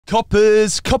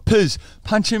Coppers,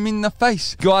 punch him in the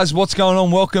face. Guys, what's going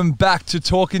on? Welcome back to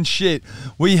Talking Shit.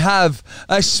 We have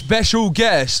a special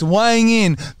guest weighing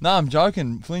in. No, I'm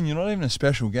joking. Flynn, you're not even a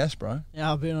special guest, bro.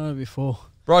 Yeah, I've been on it before.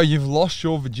 Bro, you've lost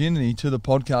your virginity to the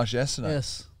podcast yesterday.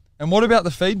 Yes. And what about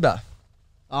the feedback?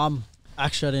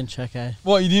 Actually, I didn't check,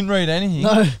 What, you didn't read anything?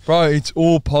 No. Bro, it's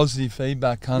all positive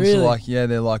feedback. Cunts Really? are like, yeah,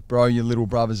 they're like, bro, your little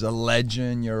brother's a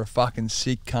legend. You're a fucking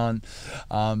sick cunt.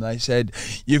 They said,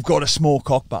 you've got a small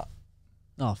cock butt.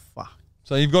 Oh, fuck.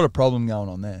 So you've got a problem going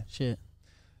on there. Shit.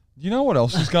 Do you know what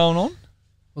else is going on?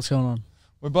 What's going on?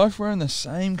 We're both wearing the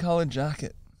same coloured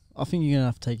jacket. I think you're going to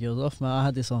have to take yours off, mate. I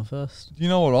had this on first. Do you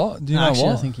know what? Do you know Actually,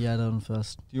 what? I think you had it on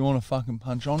first. Do you want to fucking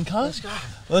punch on, cunt? Let's go.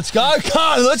 Let's go,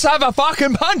 cunt. Let's have a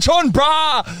fucking punch on,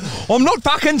 brah. I'm not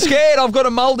fucking scared. I've got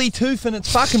a mouldy tooth and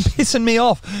it's fucking pissing me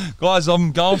off. Guys,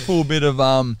 I'm going for a bit of...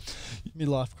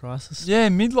 Midlife crisis. Yeah,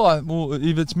 midlife. Well,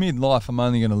 if it's midlife, I'm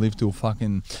only going to live till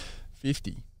fucking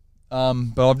 50.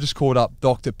 But I've just called up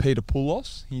Dr. Peter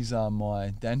Poulos. He's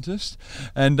my dentist.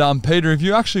 And Peter, if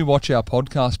you actually watch our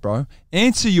podcast, bro,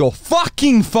 answer your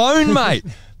fucking phone, mate.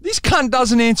 This cunt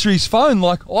doesn't answer his phone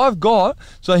like I've got.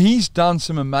 So he's done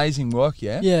some amazing work,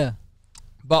 yeah? Yeah.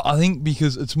 But I think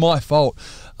because it's my fault,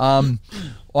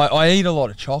 I eat a lot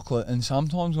of chocolate, and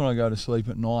sometimes when I go to sleep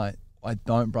at night, I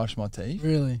don't brush my teeth.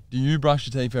 Really? Do you brush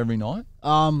your teeth every night?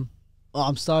 I'm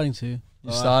starting to.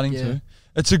 You're starting to?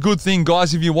 It's a good thing,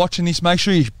 guys. If you're watching this, make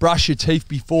sure you brush your teeth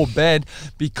before bed,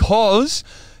 because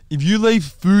if you leave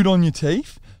food on your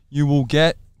teeth, you will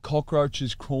get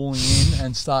cockroaches crawling in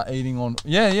and start eating on...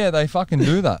 Yeah, they fucking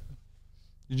do that.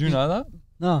 Did you know that?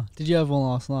 No. Did you have one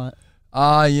last night?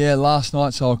 Yeah, last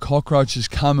night, so a cockroach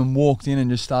just come and walked in and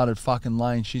just started fucking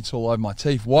laying shits all over my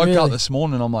teeth. Woke up Really? this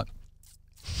morning, I'm like...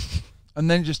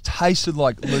 And then it just tasted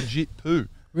like legit poo.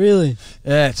 Really?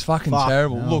 Yeah, it's fucking Fuck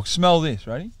terrible. no. Look, smell this.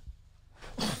 Ready?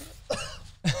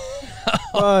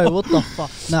 Bro, what the fuck?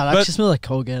 No, that But- actually smells like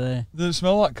Colgate, eh? Does it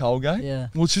smell like Colgate? Yeah.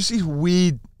 Well, it's just this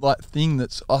weird like thing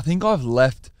that's... I think I've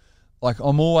left... Like,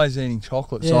 I'm always eating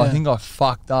chocolate, so I Yeah. think I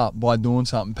fucked up by doing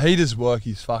something. Peter's work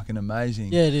is fucking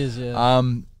amazing. Yeah, it is, yeah.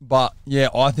 But yeah,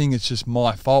 I think it's just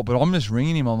my fault. But I'm just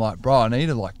ringing him. I'm like, bro, I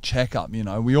need a like checkup. You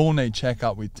know, we all need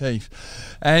checkup with teeth.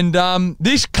 And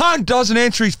this cunt doesn't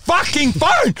answer his fucking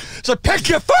phone. So pick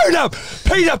your phone up,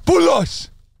 Peter Poulos.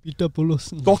 Peter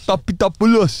Poulos. Dr. Peter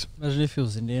Poulos. Imagine if he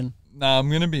was Indian. No, I'm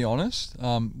gonna be honest.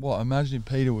 Imagine if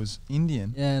Peter was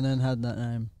Indian. Yeah, and then had that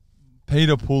name.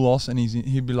 Peter Poulos, and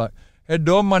he'd be like,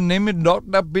 hello, my name is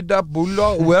Dr. Peter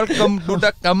Poulos. Welcome to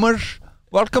the chemist.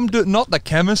 Welcome to, not the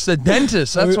chemist, the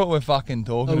dentist. That's what we're fucking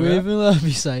talking Are we about. even allowed to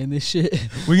be saying this shit?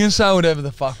 We can say whatever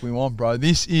the fuck we want, bro.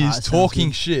 This is Sounds Talking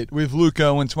good. Shit with Luke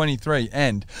Owen 23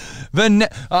 and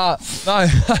Vanessa's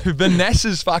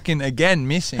fucking again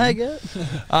missing. Hey, girl.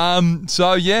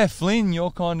 So yeah, Flynn,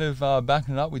 you're kind of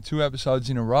backing it up with 2 episodes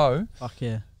in a row. Fuck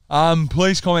yeah.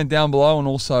 Please comment down below and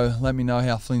also let me know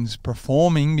how Flynn's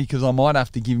performing, because I might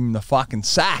have to give him the fucking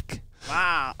sack.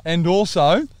 Wow. And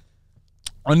also,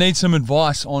 I need some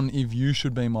advice on if you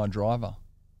should be my driver,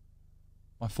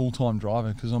 my full-time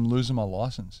driver, because I'm losing my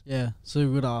license. Yeah, so we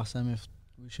would ask them if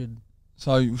we should.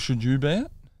 So should you be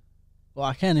it? Well,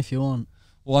 I can if you want.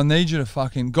 Well, I need you to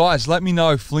fucking... Guys, let me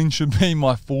know if Flynn should be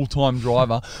my full-time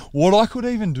driver. What I could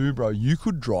even do, bro, you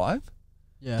could drive.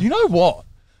 Yeah. You know what?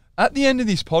 At the end of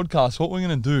this podcast, what we're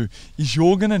going to do is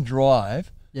you're going to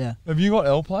drive. Yeah. Have you got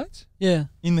L plates? Yeah.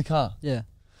 In the car. Yeah.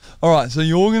 All right, so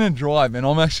you're going to drive and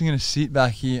I'm actually going to sit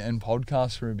back here and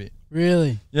podcast for a bit.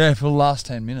 Really? Yeah, for the last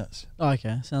 10 minutes. Oh,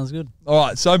 okay, sounds good. All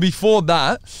right, so before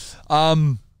that,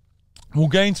 we'll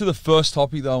get into the first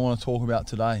topic that I want to talk about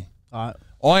today. All right.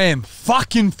 I am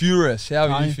fucking furious. How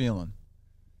are you Aye. feeling?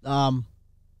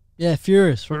 Yeah,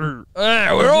 furious. We're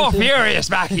all furious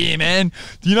back here, man.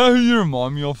 Do you know who you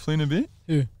remind me of, Flynn, a bit?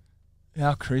 Who?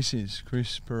 How Chris is.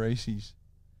 Chris Parisi's.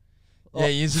 Oh. Yeah,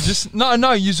 he's just...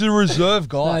 No, he's a reserve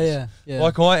guy. Oh, yeah, yeah.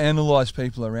 Like, I analyse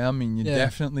people around me, and you're Yeah.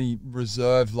 definitely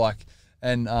reserved, like...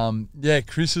 And, yeah,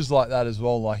 Chris is like that as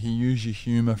well. Like, he uses your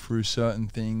humour through certain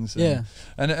things. And, Yeah.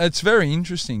 And it's very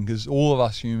interesting, because all of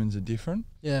us humans are different.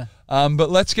 Yeah.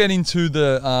 But let's get into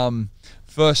the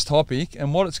first topic,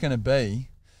 and what it's going to be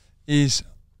is,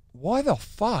 why the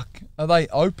fuck are they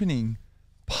opening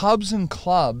pubs and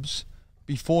clubs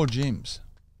before gyms?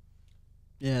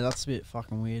 Yeah, that's a bit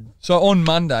fucking weird. So on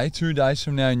Monday, 2 days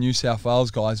from now in New South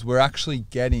Wales, guys, we're actually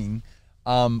getting,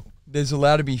 there's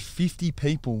allowed to be 50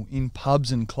 people in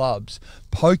pubs and clubs.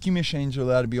 Pokie machines are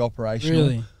allowed to be operational.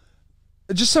 Really?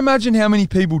 Just imagine how many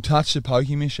people touch the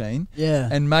pokie machine Yeah.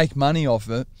 and make money off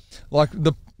it. Like,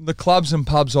 the clubs and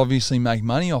pubs obviously make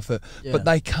money off it, Yeah. but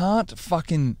they can't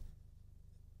fucking...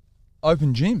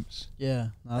 open gyms. Yeah,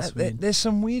 no, that's There- weird. There's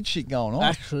some weird shit going on.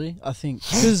 Actually, I think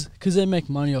because they make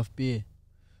money off beer,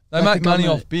 They like make the money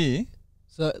government- off beer.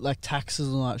 so like taxes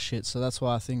and all that shit. So that's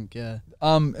why I think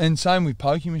And same with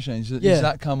pokie machines. Does Yeah.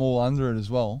 that come all under it as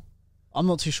well? I'm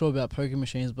not too sure about poker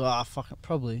machines, but fucking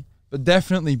probably. But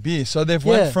definitely beer. So they've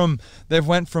Yeah.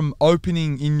 went from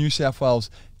opening in New South Wales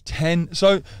 10.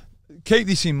 So keep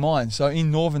this in mind. So in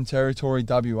Northern Territory,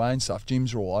 WA and stuff,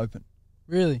 gyms are all open.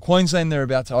 Really, Queensland, they're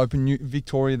about to open.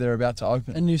 Victoria, they're about to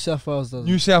open. and New South Wales doesn't.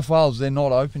 New South Wales, they're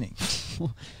not opening.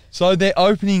 So they're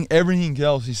opening everything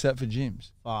else except for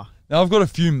gyms. Fuck. Now I've got a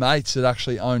few mates that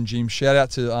actually own gyms. Shout out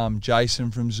to Jason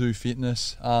from Zoo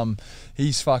Fitness.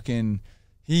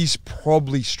 He's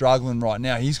probably struggling right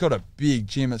now. He's got a big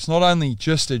gym. It's not only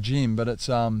just a gym, but it's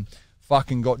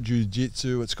fucking got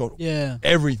jiu-jitsu. It's got Yeah.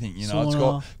 everything, you know. It's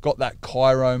Sauna. got that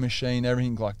Cairo machine,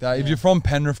 everything like that. If Yeah. you're from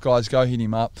Penrith, guys, go hit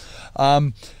him up.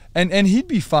 And he'd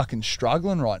be fucking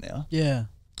struggling right now. Yeah.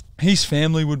 His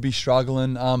family would be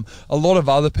struggling. A lot of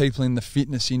other people in the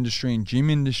fitness industry and gym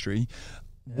industry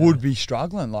would be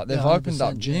struggling. Like they've Yeah, opened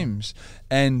up 100%, yeah. gyms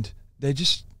and they're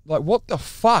just like, what the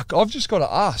fuck? I've just got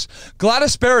to ask.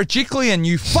 Gladys Berejiklian,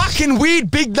 you fucking weird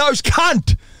big nose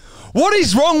cunt. What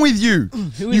is wrong with you?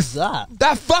 Who is that?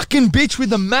 That fucking bitch with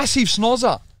the massive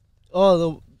snozzer.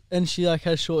 Oh, and she like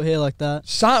has short hair like that.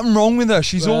 Something wrong with her.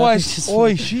 She's Bro, I always, think she's-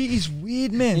 oi, she is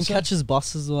weird, man. And So- catches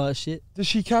buses and all that shit. does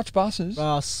she catch buses? Bro,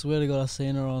 I swear to God, I've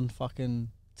seen her on fucking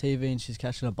TV and she's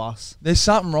catching a bus. There's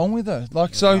something wrong with her.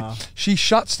 Like, so Nah. she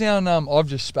shuts down, I've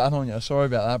just spat on you. Sorry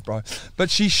about that, bro.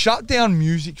 But she shut down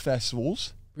music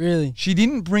festivals. Really? She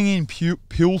didn't bring in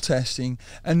pill testing.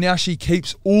 And now she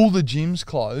keeps all the gyms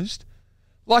closed.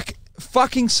 Like,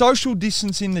 fucking social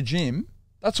distance in the gym.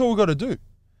 That's all we've got to do.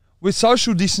 We're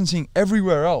social distancing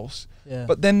everywhere else. Yeah.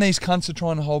 But then these cunts are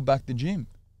trying to hold back the gym.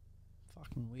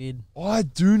 fucking weird. I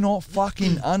do not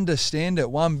fucking understand it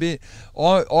one bit.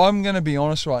 I'm going to be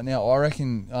honest right now. I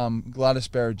reckon Gladys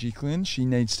Berejiklian, she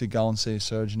needs to go and see a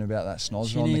surgeon about that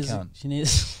snozzer on the cunt. She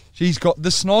needs. She's got the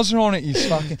snozzer on it is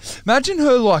fucking. Imagine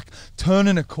her like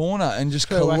turning a corner and just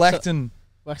Go wax collecting.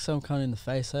 Whack some cunt in the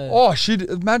face, eh? Oh, she'd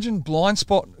imagine blind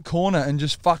spot corner and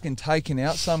just fucking taking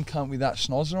out some cunt with that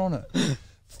snozzer on it.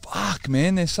 Fuck,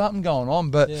 man, there's something going on.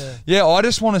 But yeah, I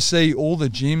just want to see all the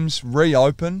gyms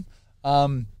reopen.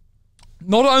 Not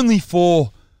only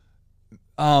for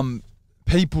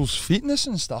people's fitness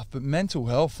and stuff, but mental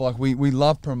health. Like we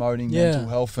love promoting mental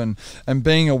health and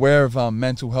being aware of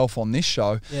mental health on this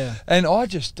show. Yeah. And I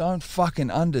just don't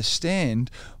fucking understand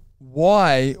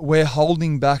why we're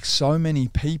holding back so many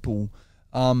people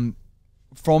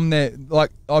from their,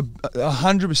 like,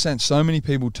 100% so many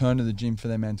people turn to the gym for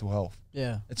their mental health.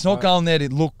 Yeah. It's not going there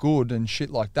to look good and shit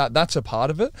like that. That's a part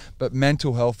of it, but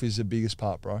mental health is the biggest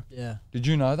part, bro. Yeah. Did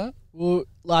you know that? Well,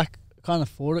 like, kind of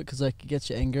thought it because like it gets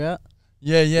your anger out.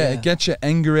 Yeah, Yeah. it gets your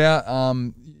anger out.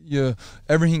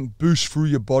 Everything boosts through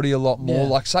your body a lot more. Yeah.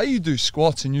 Like, say you do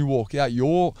squats and you walk out,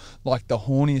 you're like the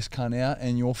horniest cunt out,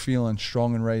 and you're feeling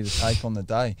strong and ready to take on the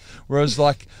day. Whereas,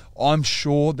 like, I'm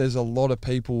sure there's a lot of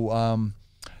people.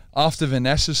 After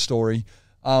Vanessa's story,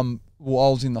 well, I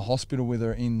was in the hospital with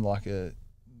her in like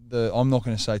I'm not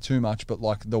going to say too much, but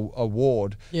like a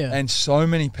ward. Yeah. And so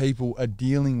many people are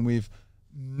dealing with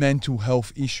mental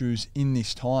health issues in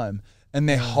this time, and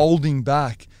they're holding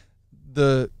back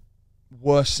the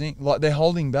worst thing. Like, they're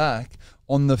holding back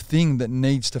on the thing that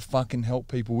needs to fucking help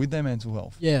people with their mental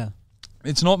health. Yeah.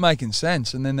 It's not making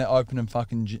sense. And then they're opening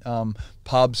fucking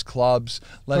pubs, clubs,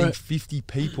 letting Right. 50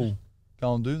 people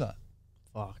go and do that.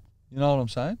 Fuck. You know what I'm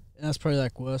saying? And that's probably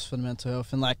like worse for the mental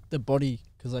health and like the body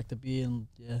because like the beer and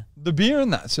The beer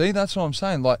and that, see, that's what I'm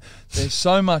saying. Like, there's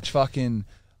so much fucking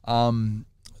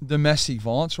domestic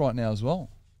violence right now as well.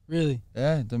 Really.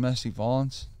 Yeah, domestic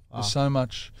violence. Wow. There's so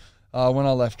much. When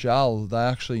I left jail, they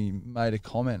actually made a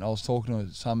comment. I was talking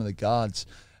to some of the guards,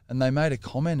 and they made a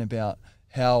comment about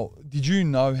how, did you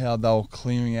know how they were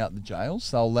clearing out the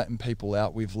jails? They were letting people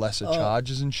out with lesser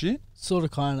charges and shit. Sort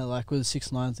of kind of like with the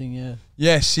 6ix9ine thing, yeah.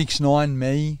 Yeah, 6ix9ine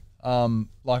me.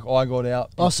 Like, I got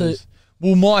out. Oh, so- because-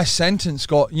 well, my sentence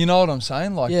got, you know what I'm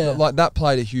saying? Like, Yeah. like that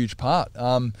played a huge part.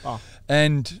 Oh.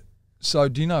 And so,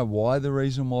 do you know why the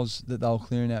reason was that they were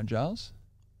clearing out jails?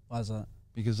 Why is that?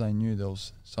 Because they knew there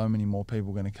was so many more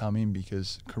people going to come in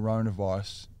because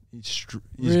coronavirus is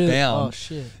Really? bound Oh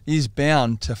shit. is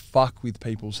bound to fuck with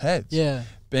people's heads. Yeah.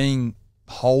 Being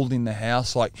holed in the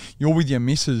house, like you're with your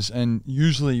missus, and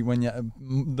usually when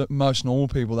the most normal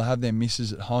people, they have their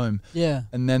missus at home, Yeah.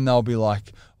 and then they'll be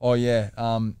like, oh yeah,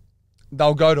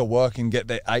 they'll go to work and get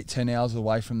their 8-10 hours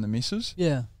away from the missus.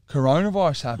 Yeah.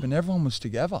 Coronavirus happened, everyone was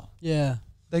together. Yeah.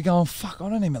 they're going, fuck, I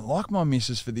don't even like my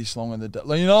missus for this long of the day.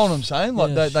 Like, you know what I'm saying?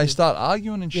 Like Yeah, they start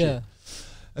arguing and shit. Yeah.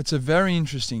 It's a very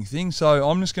interesting thing. So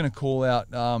I'm just going to call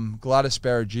out Gladys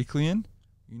Berejiklian.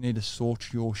 You need to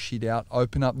sort your shit out.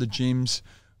 Open up the gyms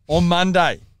on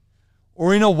Monday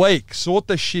or in a week. Sort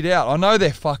the shit out. I know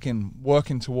they're fucking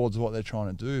working towards what they're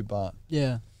trying to do, but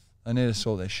Yeah. they need to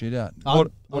sort their shit out.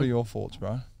 I'd- What are your thoughts,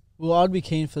 bro? Well, I'd be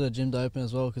keen for the gym to open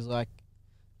as well because, like,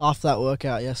 after that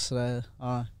workout yesterday,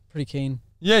 pretty keen.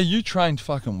 Yeah, you trained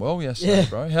fucking well yesterday, Yeah.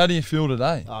 bro. How do you feel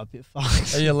today? A bit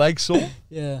fucked. Are your legs sore?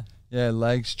 Yeah. Yeah,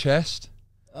 legs, chest.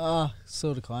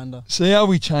 Sort of, kinda. See how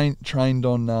we trained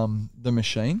on the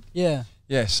machine? Yeah.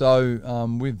 Yeah, so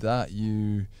with that,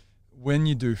 when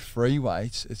you do free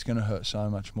weights, it's going to hurt so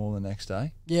much more the next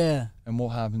day. Yeah. And what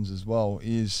happens as well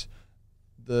is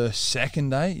the second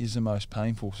day is the most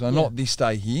painful. So not this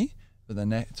day here, but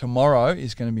tomorrow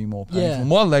is going to be more painful. Yeah.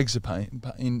 My legs are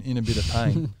in a bit of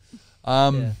pain.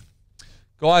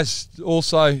 Guys,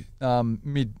 also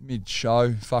mid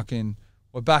show, fucking,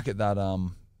 we're back at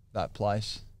that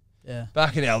place. Yeah.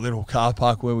 Back at our little car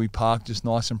park where we park just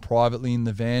nice and privately in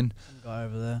the van. Guy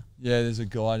over there. Yeah, there's a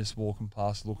guy just walking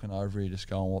past looking over here just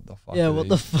going, what the fuck? Yeah, are what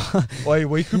the these?" fuck? Wait,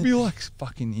 we could be like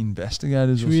fucking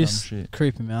investigators Should or we some just shit.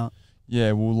 creep him out?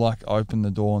 Yeah, we'll like open the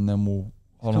door and then we'll...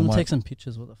 Hold Come on, and wait. take some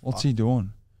pictures. What the fuck? What's he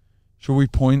doing? Should we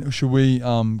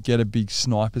get a big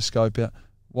sniper scope out?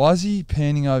 Why is he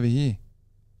panning over here?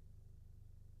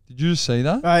 Did you just see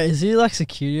that? Right, is he like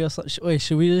security or something? Wait,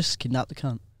 should we just kidnap the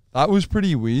cunt? That was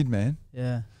pretty weird, man.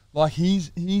 Yeah. Like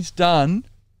he's done...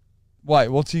 Wait,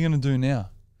 what's he going to do now?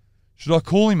 Should I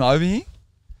call him over here?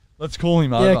 Let's call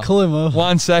him over. Yeah, call him over.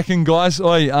 1 second, guys.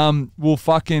 Oi, we'll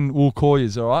call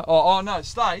you, all right? Oh, no,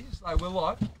 stay, we're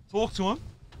live. Talk to him.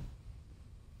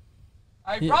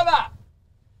 Hey, brother,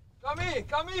 come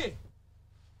here.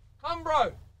 Come,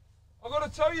 bro. I got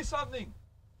to tell you something.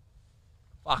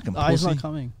 Fucking pussy. He's not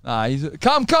coming. Nah,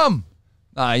 come.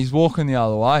 Nah, he's walking the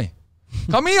other way.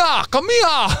 Come here. Come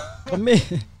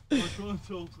here.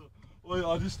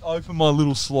 I just opened my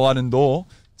little sliding door.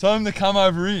 Tell him to come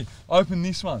over here. Open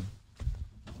this one.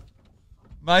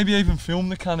 Maybe even film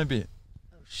the cunt a bit.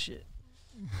 Oh, shit.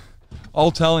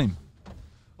 I'll tell him.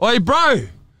 Oi, bro.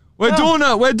 We're doing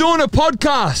a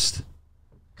podcast.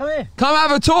 Come here. Come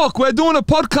have a talk. We're doing a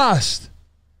podcast.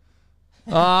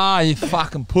 You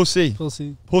fucking pussy.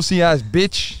 Pussy ass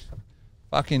bitch.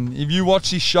 Fucking, if you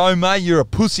watch this show, mate, you're a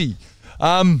pussy.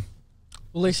 Well,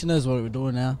 at least he knows what we're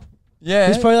doing now. Yeah.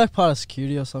 He's probably like part of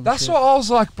security or something. That's what I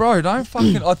was like, bro, don't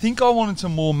fucking... I think I wanted to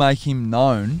more make him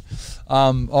known.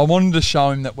 I wanted to show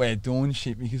him that we're doing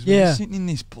shit because we're sitting in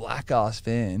this black-ass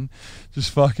van just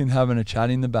fucking having a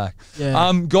chat in the back.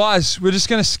 Yeah. Guys, we're just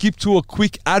going to skip to a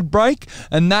quick ad break,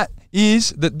 and that is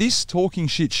that this Talking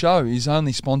Shit show is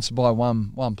only sponsored by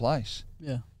one place.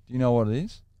 Yeah. Do you know what it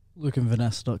is?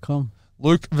 LukeandVanessa.com.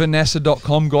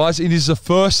 LukeVanessa.com, guys. It is the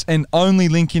first and only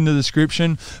link in the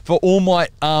description for all my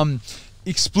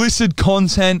explicit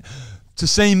content. To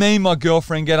see me and my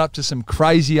girlfriend get up to some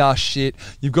crazy ass shit,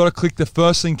 you've got to click the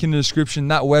first link in the description.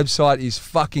 That website is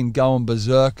fucking going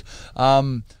berserk.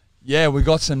 Yeah, we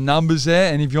got some numbers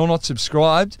there, and if you're not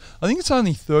subscribed, I think it's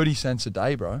only 30 cents a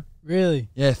day, bro. Really?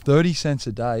 Yeah, 30 cents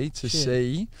a day to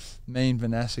see me and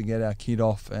Vanessa get our kid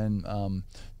off and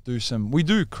we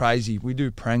do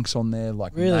pranks on there,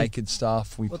 like naked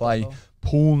stuff. We play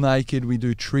pool naked. We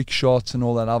do trick shots and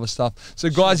all that other stuff. So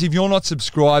guys, if you're not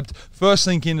subscribed, first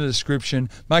link in the description.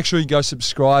 Make sure you go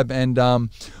subscribe, and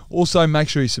also make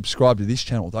sure you subscribe to this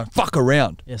channel. Don't fuck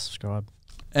around. Yeah, subscribe.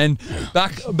 And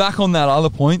back on that other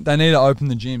point, they need to open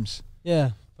the gyms.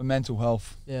 Yeah. For mental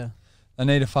health. Yeah. They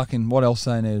need to fucking... What else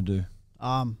do they need to do?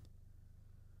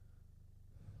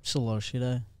 Just a lot of shit,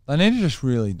 eh? They need to just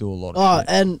really do a lot of shit.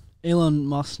 And Elon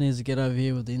Musk needs to get over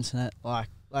here with the internet. Like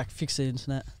fix the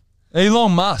internet.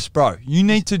 Elon Musk, bro, you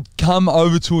need to come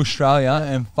over to Australia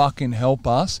and fucking help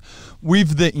us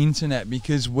with the internet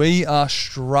because we are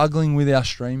struggling with our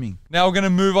streaming. Now we're going to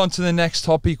move on to the next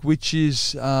topic, which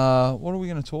is, what are we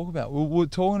going to talk about? We're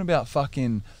talking about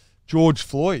fucking George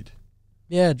Floyd.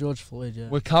 Yeah, George Floyd, yeah.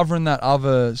 We're covering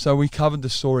so we covered the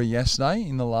story yesterday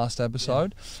in the last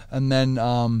episode. Yeah. And then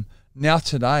now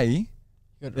today...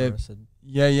 Got arrested.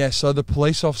 Yeah. So the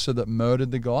police officer that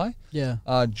murdered the guy,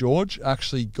 George,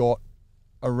 actually got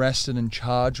arrested and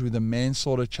charged with a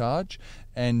manslaughter charge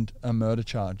and a murder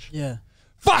charge. Yeah.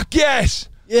 Fuck yes!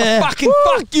 Yeah. Fuck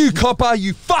you, copper,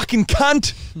 you fucking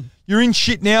cunt! You're in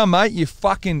shit now, mate. You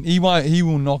fucking... He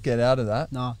will not get out of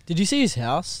that. Nah. Did you see his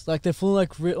house? Like, they're full,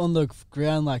 like, writ on the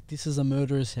ground, like, this is a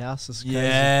murderer's house. It's crazy.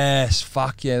 Yes.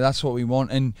 Fuck yeah. That's what we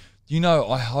want. And, you know,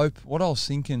 what I was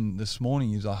thinking this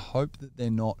morning is I hope that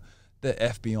they're not the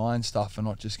FBI and stuff are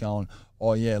not just going,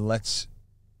 oh yeah, let's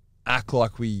act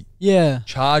like we Yeah.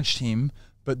 charged him,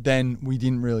 but then we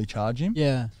didn't really charge him.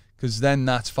 Yeah. Because then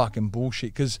that's fucking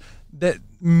bullshit. Because that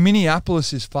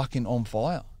Minneapolis is fucking on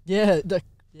fire. Yeah.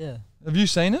 Yeah. Have you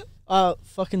seen it?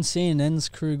 Fucking CNN's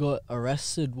crew got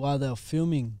arrested while they were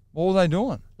filming. What were they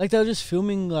doing? Like they were just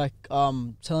filming, like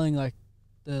telling like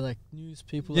the like news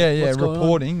people. Yeah, like, yeah, what's going on.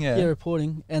 reporting. Yeah. Yeah,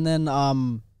 reporting, and then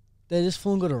they just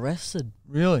full got arrested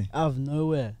Really? out of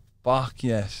nowhere. Fuck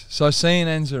yes. So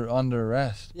CNNs are under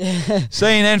arrest. Yeah.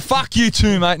 CNN, fuck you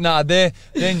too, mate. Nah, they're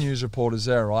news reporters,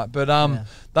 they're right. But Yeah.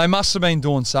 they must have been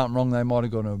doing something wrong. They might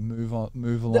have got to move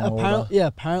along.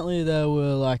 Apparently they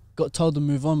were like got told to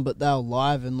move on, but they were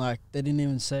live and like they didn't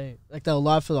even say, like they were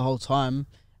live for the whole time,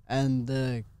 and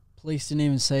the police didn't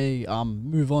even say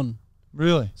move on.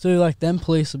 Really? So like them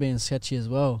police are being sketchy as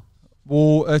well.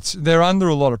 Well, they're under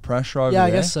a lot of pressure over there. Yeah,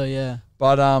 I guess so. Yeah.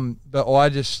 But I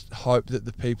just hope that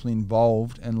the people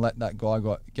involved and let that guy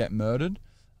get murdered,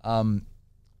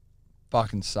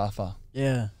 fucking suffer.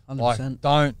 Yeah, 100%. Like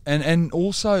don't and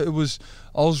also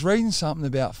I was reading something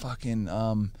about fucking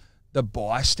the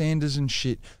bystanders and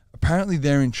shit. Apparently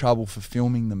they're in trouble for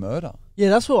filming the murder. Yeah,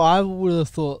 that's what I would have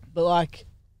thought. But like,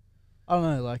 I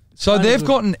don't know. Like, So kind of they've would-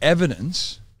 gotten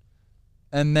evidence,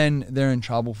 and then they're in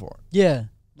trouble for it. Yeah,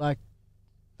 like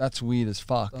That's weird as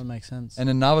fuck. that makes sense. And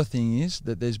another thing is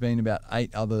that there's been about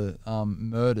 8 other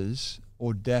murders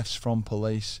or deaths from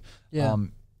police Yeah.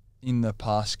 in the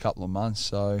past couple of months.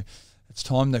 So it's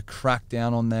time to crack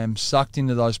down on them, sucked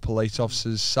into those police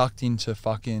officers, sucked into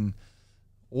fucking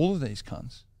all of these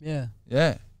cunts. Yeah.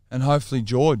 Yeah. And hopefully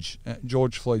George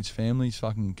Floyd's family's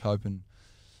fucking coping.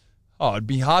 Oh, it'd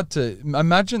be hard to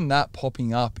imagine that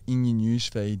popping up in your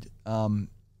newsfeed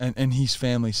and his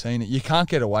family seeing it. You can't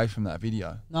get away from that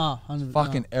video. Nah, 100%.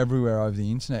 Fucking everywhere over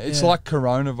the internet. It's Yeah. like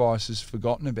coronavirus is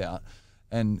forgotten about,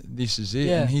 and this is it.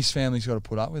 Yeah. And his family's got to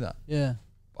put up with that. Yeah.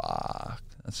 Fuck,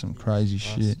 that's some crazy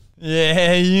shit.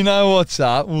 Yeah, you know what's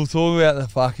up. We'll talk about the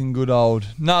fucking good old.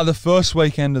 No, the first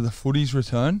weekend of the footy's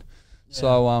return.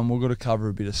 So we've got to cover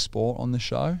a bit of sport on the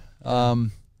show.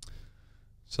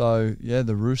 So yeah,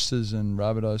 the Roosters and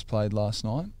Rabbitohs played last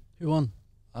night. Who won?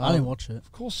 I didn't watch it.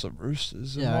 Of course, the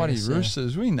Roosters, the Yeah, I mighty guess so.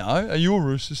 Roosters. We know. Are you a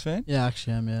Roosters fan? Yeah,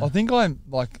 actually, I am. Yeah. I think I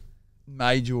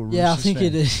made you a Roosters Yeah, I think fan.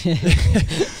 it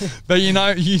is. But you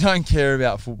don't care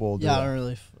about football, do Yeah, I you? don't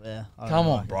really. Yeah. I don't Come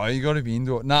really on, like bro. You got to be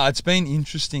into it. No, it's been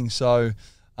interesting. So,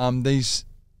 you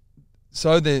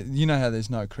know how there's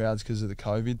no crowds because of the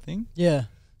COVID thing. it. Yeah.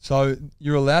 So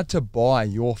you're allowed to buy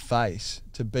your face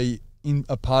to be in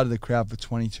a part of the crowd for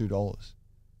 $22.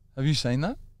 Have you seen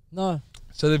that? No.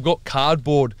 So they've got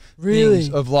cardboard Really.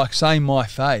 things of like saying my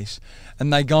face,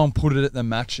 and they go and put it at the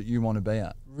match that you want to be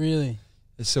at. Really.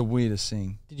 It's the weirdest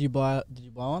thing. Did you buy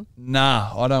one?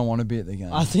 Nah, I don't want to be at the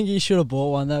game. I think you should have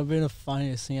bought one. That would have been the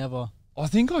funniest thing ever. I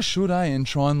think I should, and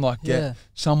try and like get Yeah.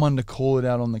 someone to call it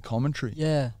out on the commentary.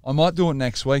 Yeah. I might do it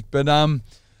next week, but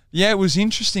yeah, it was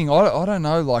interesting. I don't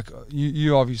know, like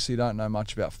you obviously don't know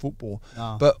much about football,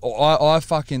 No. but I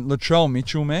fucking Latrell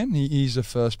Mitchell, man, he's the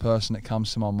first person that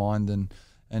comes to my mind,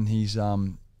 and he's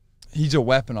a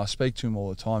weapon. I speak to him all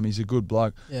the time. He's a good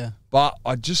bloke. Yeah. But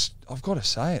I've got to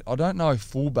say it. I don't know if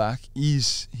fullback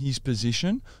is his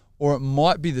position, or it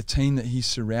might be the team that he's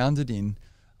surrounded in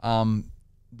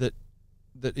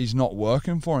that is not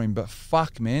working for him. But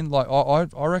fuck, man, like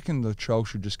I reckon Latrell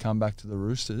should just come back to the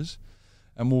Roosters,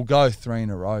 and we'll go 3 in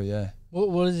a row. Yeah.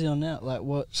 What is he on now? Like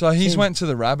what? So he's team? went to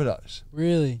the Rabbitohs.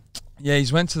 Really? Yeah,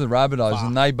 he's went to the Rabbitohs, Fuck.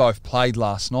 and they both played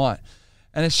last night.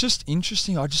 And it's just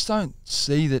interesting. I just don't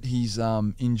see that he's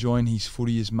enjoying his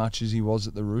footy as much as he was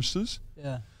at the Roosters.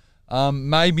 Yeah.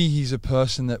 Maybe he's a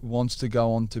person that wants to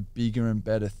go on to bigger and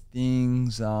better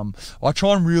things. I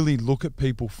try and really look at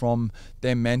people from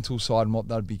their mental side and what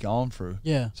they'd be going through.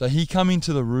 Yeah. So he come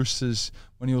into the Roosters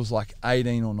when he was like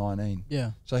 18 or 19.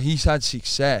 Yeah. So he's had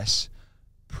success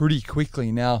pretty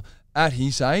quickly. Now, at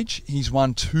his age, he's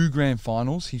won 2 grand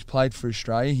finals. He's played for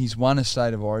Australia. He's won a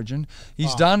State of Origin.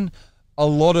 He's done a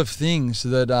lot of things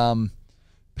that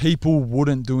people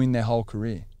wouldn't do in their whole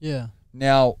career. Yeah.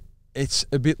 Now, it's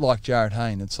a bit like Jared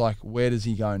Hayne. It's like, where does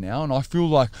he go now? And I feel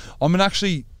like I'm going to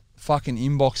actually fucking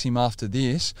inbox him after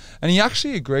this. And he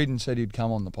actually agreed and said he'd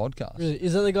come on the podcast. Really?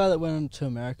 Is that the guy that went to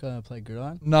America and played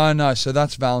gridiron? No. So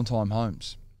that's Valentine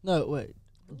Holmes. No, wait.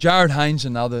 Jared Hayne,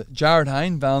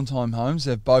 Valentine Holmes,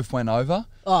 they've both went over.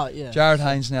 Oh, yeah. Jared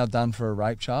Hayne's now done for a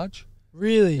rape charge.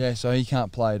 Really? Yeah, so he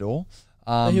can't play at all.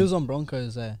 But he was on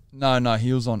Broncos there. No,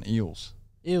 he was on Eels.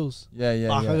 Eels. Yeah, yeah,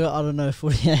 Fuck, yeah. I don't know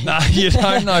footy. Nah, you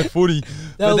don't know footy.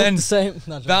 They all But look then the same.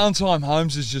 No, Valentine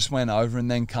Holmes has just went over and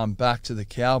then come back to the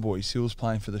Cowboys. He was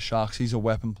playing for the Sharks. He's a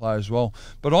weapon player as well.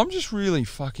 But I'm just really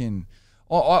fucking...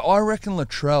 I reckon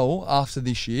Latrell, after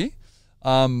this year,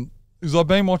 because I've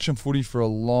been watching footy for a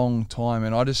long time,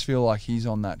 and I just feel like he's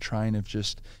on that train of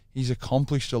just... He's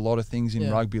accomplished a lot of things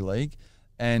in rugby league,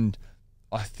 and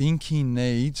I think he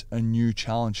needs a new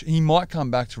challenge. He might come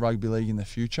back to rugby league in the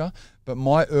future, but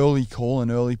my early call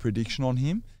and early prediction on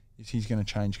him is he's going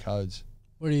to change codes.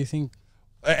 what do you think?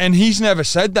 And he's never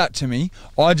said that to me.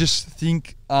 I just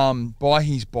think by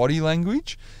his body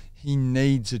language, he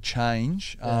needs a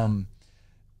change.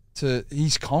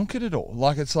 He's conquered it all.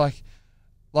 Like, it's like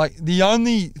the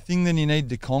only thing that he needed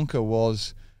to conquer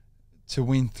was to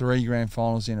win 3 grand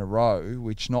finals in a row,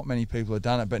 which not many people have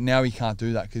done it. But now he can't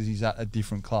do that because he's at a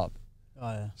different club.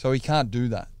 Oh yeah. So he can't do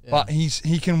that. Yeah. But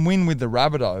he can win with the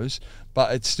Rabbitohs,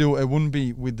 but it wouldn't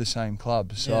be with the same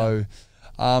club. So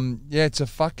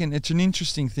it's an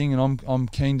interesting thing, and I'm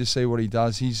keen to see what he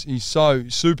does. He's so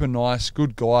super nice,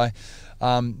 good guy.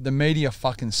 The media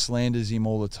fucking slanders him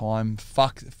all the time.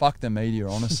 Fuck the media,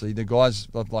 honestly. The guy's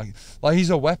like he's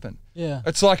a weapon. Yeah.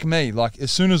 It's like me. Like, as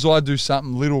soon as I do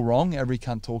something little wrong, every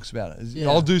cunt talks about it. Yeah.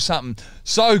 I'll do something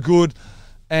so good,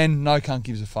 and no cunt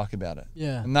gives a fuck about it.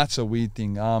 Yeah. And that's a weird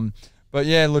thing. But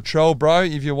yeah, Latrell, bro,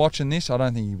 if you're watching this, I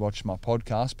don't think he watched my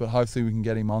podcast, but hopefully we can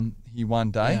get him on here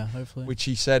one day. Yeah, hopefully. Which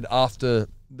he said after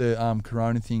the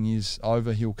Corona thing is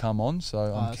over, he'll come on. So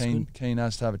I'm keen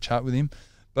as to have a chat with him.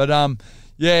 But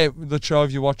yeah, Latrell,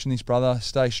 if you're watching this, brother,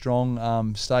 stay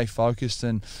strong, stay focused,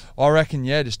 and I reckon,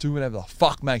 just do whatever the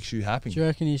fuck makes you happy. Do you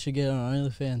reckon you should get on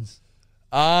OnlyFans?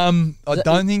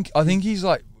 I think he's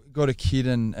like got a kid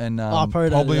and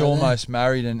probably almost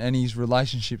married, and his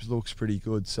relationships looks pretty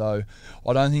good. So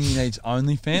I don't think he needs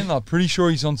OnlyFans. I'm pretty sure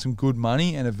he's on some good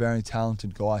money and a very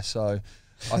talented guy. So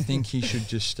I think he should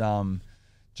just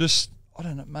I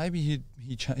don't know, maybe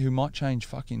he might change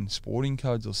fucking sporting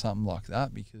codes or something like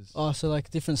that, because So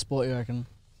like different sport, you reckon?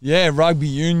 yeah, rugby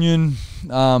union.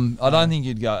 I don't think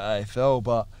he'd go AFL,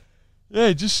 but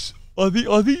yeah, I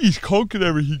think he's conquered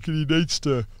everything, and he needs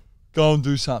to go and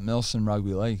do something else in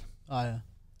rugby league. Oh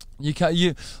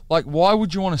yeah. Why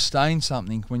would you want to stay in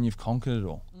something when you've conquered it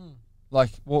all? Like,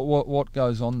 what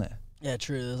goes on there? Yeah,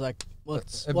 true. There's like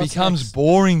what's becomes next?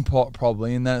 boring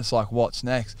probably, and then it's like, what's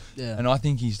next? Yeah. And I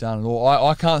think he's done it all.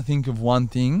 I can't think of one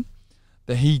thing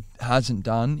that he hasn't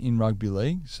done in rugby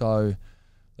league. So,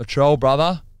 Latrell,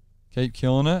 brother, keep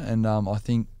killing it. And I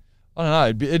think, I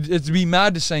don't know, it'd be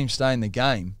mad to see him stay in the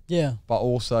game. Yeah. But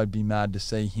also it'd be mad to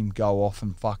see him go off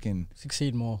and fucking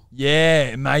Succeed more.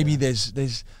 Yeah, maybe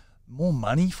there's more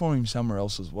money for him somewhere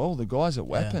else as well. The guy's a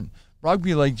weapon. Yeah.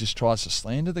 Rugby league just tries to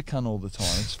slander the cunt all the time.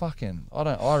 It's fucking,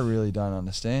 I really don't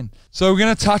understand. So we're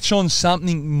going to touch on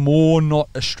something more not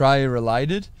Australia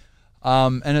related.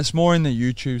 And it's more in the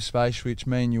YouTube space, which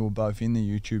me and you were both in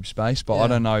the YouTube space, but I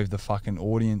don't know if the fucking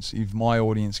audience, if my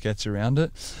audience gets around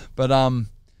it. But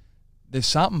there's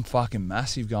something fucking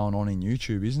massive going on in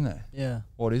YouTube, isn't there? Yeah.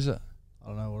 What is it? I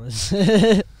don't know what it is.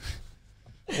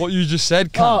 What you just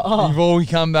said, cunt. Before we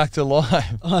come back to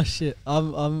live. Oh shit.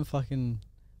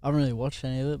 I haven't really watched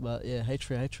any of it, but yeah,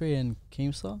 H3 and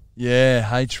Keemstar. Yeah,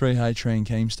 H3 and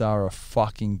Keemstar are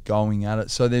fucking going at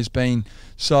it. So H3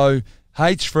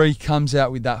 comes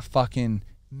out with that fucking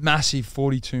massive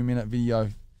 42-minute video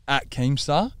at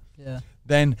Keemstar. Yeah.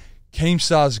 Then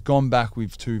Keemstar's gone back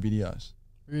with 2 videos.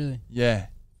 Really? Yeah.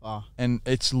 Wow. And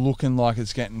it's looking like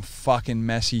it's getting fucking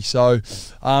messy. So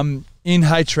in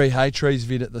H3's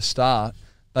vid at the start,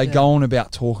 they go on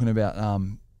about talking about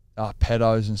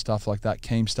pedos and stuff like that.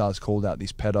 Keemstar's called out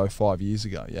this pedo 5 years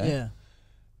ago, yeah?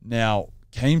 Now,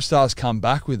 Keemstar's come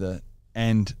back with it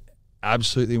and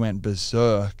absolutely went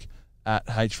berserk at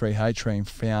H3 and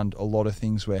found a lot of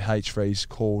things where H3's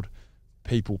called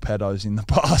people pedos in the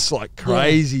past, like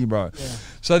crazy, bro. Yeah.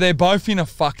 So they're both in a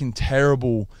fucking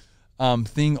terrible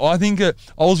thing. I think I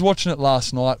was watching it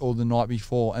last night or the night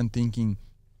before and thinking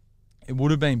it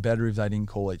would have been better if they didn't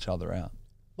call each other out.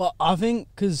 Well, I think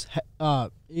because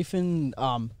Ethan,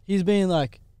 he's been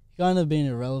like kind of been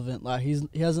irrelevant. Like he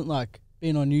hasn't like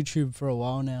been on YouTube for a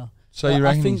while now. So you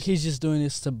reckon I think he's just doing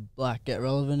this to like get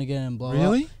relevant again and blow up.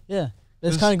 Really? Yeah,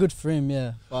 it's kind of good for him.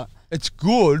 Yeah, but it's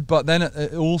good. But then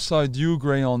it also, do you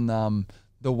agree on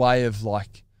the way of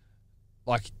like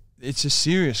it's a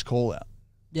serious call out?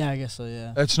 Yeah, I guess so.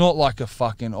 Yeah, it's not like a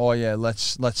fucking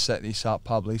let's set this up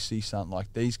publicity something.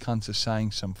 Like these cunts are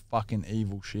saying some fucking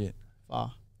evil shit.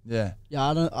 Yeah. Yeah, I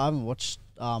haven't watched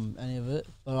any of it,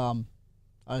 but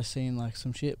I've seen like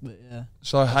some shit, but yeah.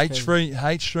 So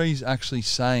H3's actually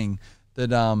saying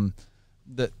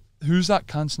that who's that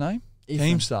cunt's name?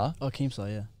 Ethan. Keemstar. Oh, Keemstar,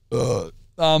 yeah.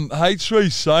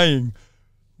 H3 saying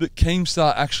that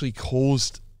Keemstar actually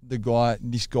caused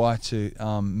this guy to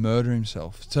murder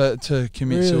himself, to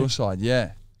commit Really? suicide.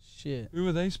 Yeah. Shit. Who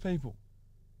are these people?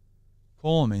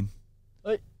 Call them in.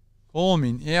 Oi. Call them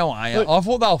in. Yeah, I Oi.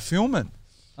 thought they were filming.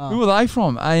 Oh. Who are they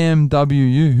from?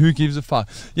 AMWU. Who gives a fuck?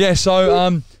 Yeah.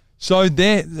 So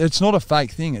it's not a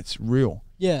fake thing. It's real.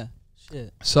 Yeah.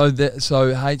 Shit. So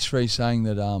H3 saying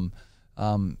that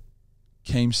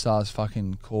Keemstar's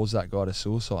fucking caused that guy to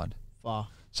suicide. Fuck.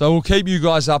 So we'll keep you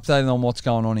guys updated on what's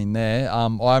going on in there.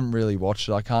 I haven't really watched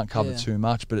it. I can't cover Yeah. too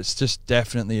much, but it's just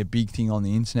definitely a big thing on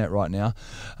the internet right now.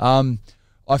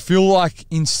 I feel like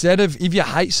instead of, if you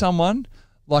hate someone,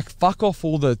 like fuck off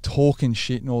all the talk and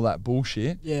shit and all that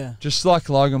bullshit. Yeah. Just like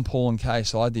Logan Paul and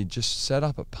KSI did, just set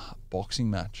up a boxing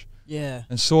match Yeah.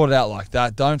 and sort it out like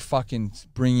that. Don't fucking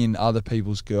bring in other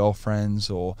people's girlfriends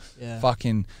or Yeah.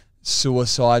 fucking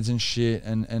suicides and shit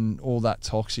and all that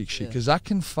toxic shit, Yeah. because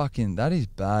that is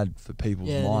bad for people's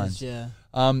Yeah. minds. It is,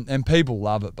 yeah. And people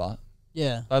love it, but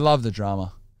Yeah. they love the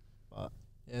drama. But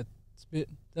yeah,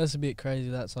 that's a bit crazy,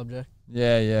 that subject.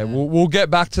 Yeah. We'll get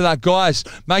back to that, guys.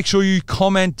 Make sure you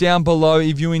comment down below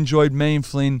if you enjoyed me and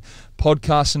Flynn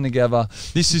podcasting together.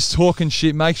 This is Talking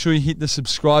Shit. Make sure you hit the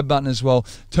subscribe button as well.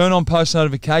 Turn on post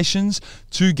notifications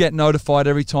to get notified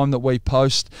every time that we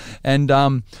post. And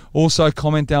also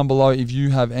comment down below if you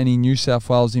have any New South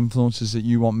Wales influencers that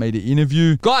you want me to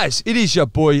interview. Guys, it is your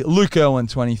boy Luke Irwin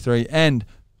 23 and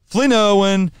Flynn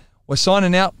Irwin. We're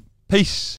signing out. Peace.